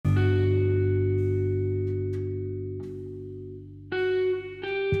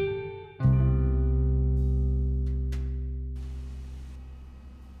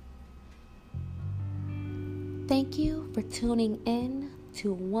Thank you for tuning in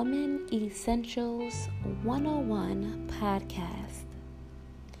to Woman Essentials 101 podcast.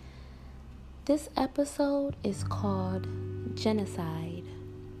 This episode is called Genocide.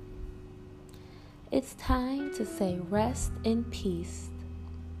 It's time to say rest in peace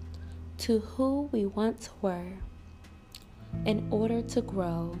to who we once were in order to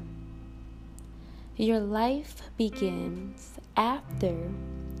grow. Your life begins after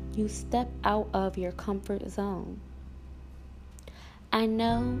you step out of your comfort zone. I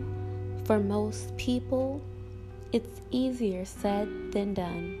know for most people, it's easier said than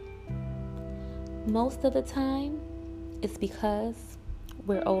done. Most of the time, it's because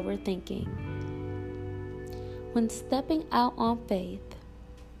we're overthinking. When stepping out on faith,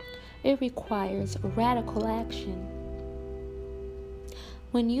 it requires radical action.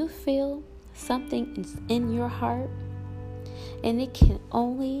 When you feel something is in your heart, and it can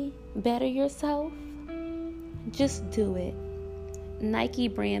only better yourself, just do it. Nike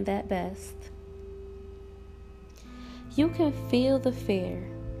brand that best. You can feel the fear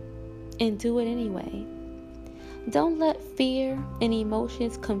and do it anyway. Don't let fear and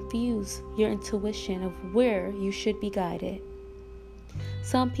emotions confuse your intuition of where you should be guided.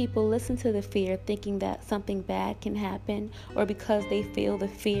 Some people listen to the fear thinking that something bad can happen, or because they feel the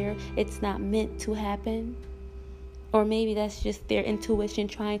fear, it's not meant to happen. Or maybe that's just their intuition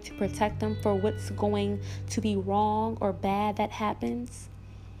trying to protect them for what's going to be wrong or bad that happens.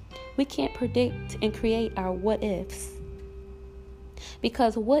 We can't predict and create our what ifs,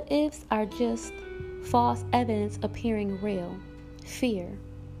 because what ifs are just false evidence appearing real. Fear.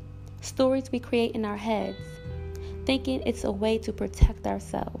 Stories we create in our heads, thinking it's a way to protect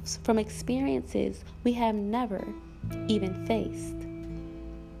ourselves from experiences we have never even faced.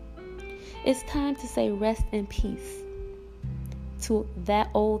 It's time to say rest in peace to that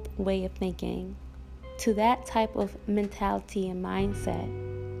old way of thinking, to that type of mentality and mindset,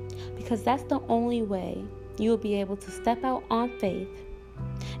 because that's the only way you'll be able to step out on faith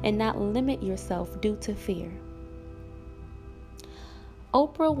and not limit yourself due to fear.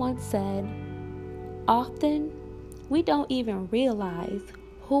 Oprah once said, "Often we don't even realize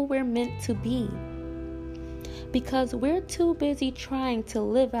who we're meant to be, because we're too busy trying to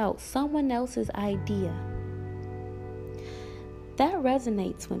live out someone else's idea." That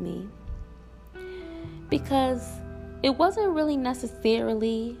resonates with me, because it wasn't really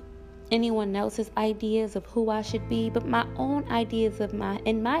necessarily anyone else's ideas of who I should be, but my own ideas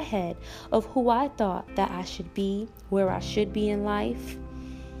in my head of who I thought that I should be, where I should be in life,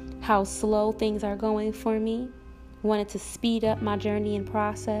 how slow things are going for me, wanted to speed up my journey and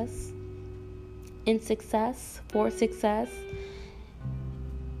process. For success.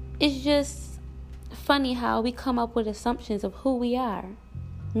 It's just funny how we come up with assumptions of who we are,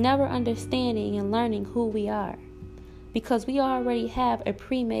 never understanding and learning who we are, because we already have a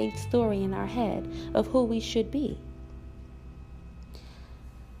pre-made story in our head of who we should be.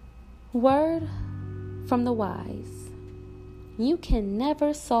 Word from the wise: you can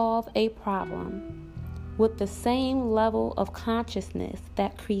never solve a problem with the same level of consciousness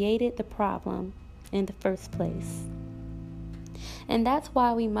that created the problem in the first place. And that's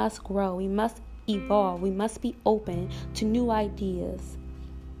why we must grow, we must evolve, we must be open to new ideas,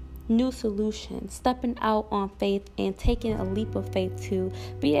 new solutions, stepping out on faith and taking a leap of faith to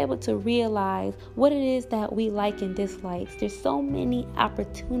be able to realize what it is that we like and dislike. There's so many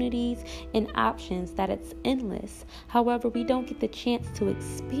opportunities and options that it's endless. However, we don't get the chance to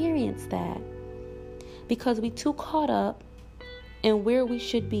experience that because we too caught up in where we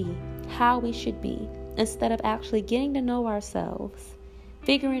should be, how we should be, instead of actually getting to know ourselves,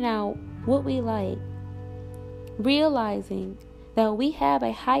 figuring out what we like, realizing that we have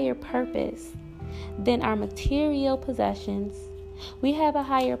a higher purpose than our material possessions. We have a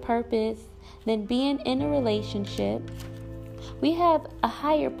higher purpose than being in a relationship. We have a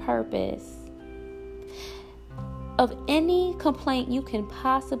higher purpose of any complaint you can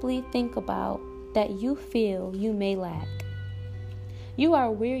possibly think about that you feel you may lack. You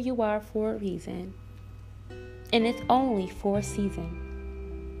are where you are for a reason, and it's only for a season.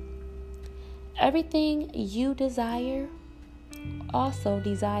 Everything you desire also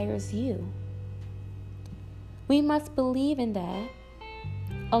desires you. We must believe in that,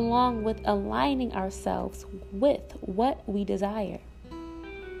 along with aligning ourselves with what we desire.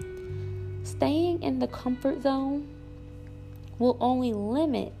 Staying in the comfort zone will only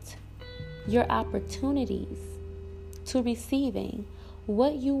limit your opportunities to receiving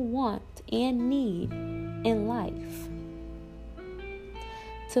what you want and need in life.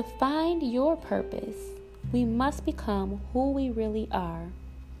 To find your purpose, we must become who we really are.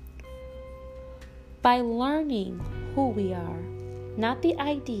 by learning who we are, not the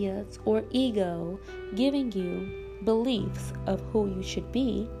ideas or ego giving you beliefs of who you should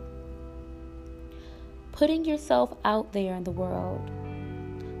be. Putting yourself out there in the world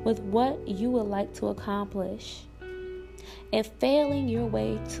with what you would like to accomplish and failing your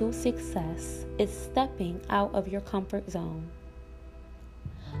way to success is stepping out of your comfort zone.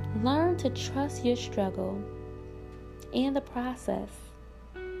 Learn to trust your struggle and the process.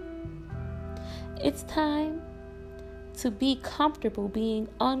 It's time to be comfortable being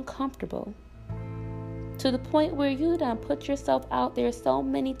uncomfortable, to the point where you done put yourself out there so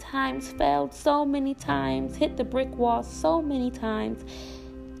many times, failed so many times, hit the brick wall so many times.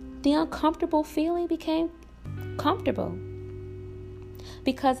 The uncomfortable feeling became comfortable,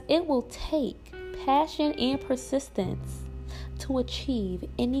 because it will take passion and persistence to achieve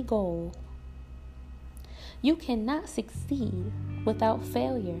any goal. You cannot succeed without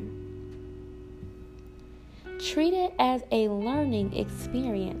failure. Treat it as a learning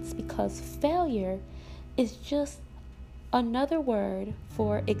experience, because failure is just another word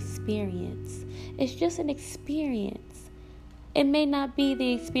for experience. It's just an experience. It may not be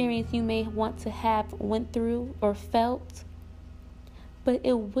the experience you may want to have went through or felt, but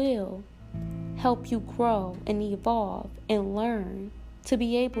it will help you grow and evolve and learn to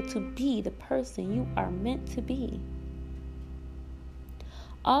be able to be the person you are meant to be.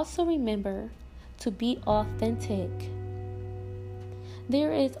 Also remember to be authentic.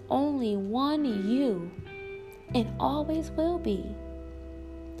 There is only one you, and always will be.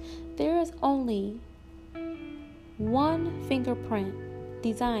 There is only one fingerprint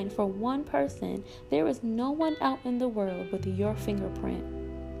designed for one person. There is no one out in the world with your fingerprint.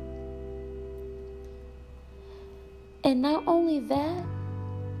 And not only that,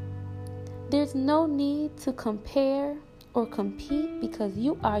 there's no need to compare or compete, because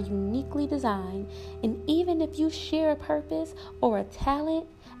you are uniquely designed. And even if you share a purpose or a talent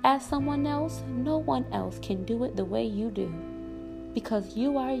as someone else, no one else can do it the way you do, because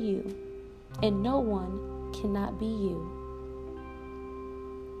you are you, and no one cannot be you.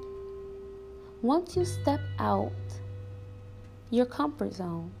 Once you step out your comfort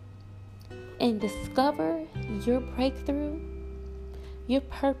zone and discover your breakthrough, your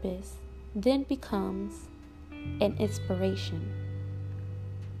purpose then becomes an inspiration.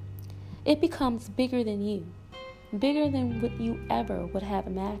 It becomes bigger than you, bigger than what you ever would have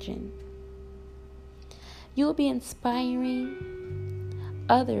imagined. You will be inspiring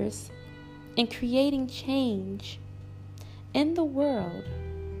others and creating change in the world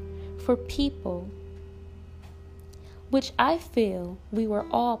for people, which I feel we were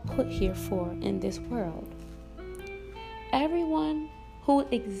all put here for in this world. Everyone who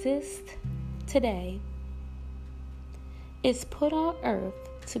exists today is put on earth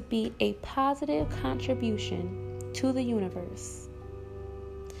to be a positive contribution to the universe.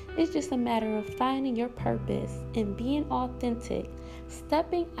 It's just a matter of finding your purpose and being authentic,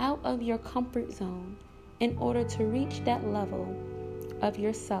 stepping out of your comfort zone in order to reach that level of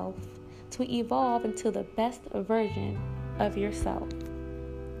yourself, to evolve into the best version of yourself.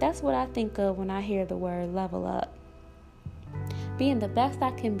 That's what I think of when I hear the word level up. Being the best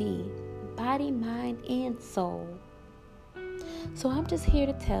I can be, body, mind, and soul. So I'm just here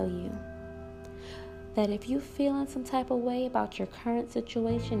to tell you that if you're feeling some type of way about your current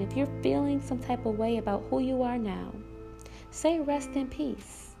situation, if you're feeling some type of way about who you are now, say rest in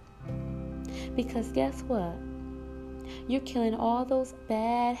peace. Because guess what? You're killing all those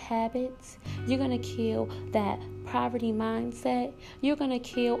bad habits. You're going to kill that poverty mindset. You're going to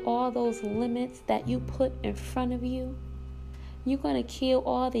kill all those limits that you put in front of you. You're going to kill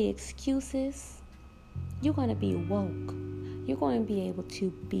all the excuses. You're going to be woke. You're going to be able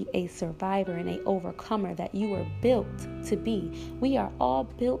to be a survivor and an overcomer that you were built to be. We are all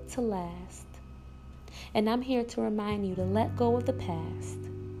built to last. And I'm here to remind you to let go of the past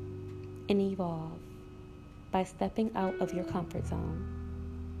and evolve by stepping out of your comfort zone.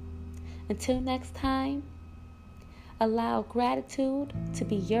 Until next time, allow gratitude to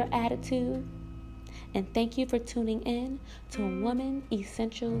be your attitude. And thank you for tuning in to Woman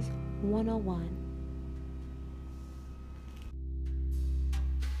Essentials 101.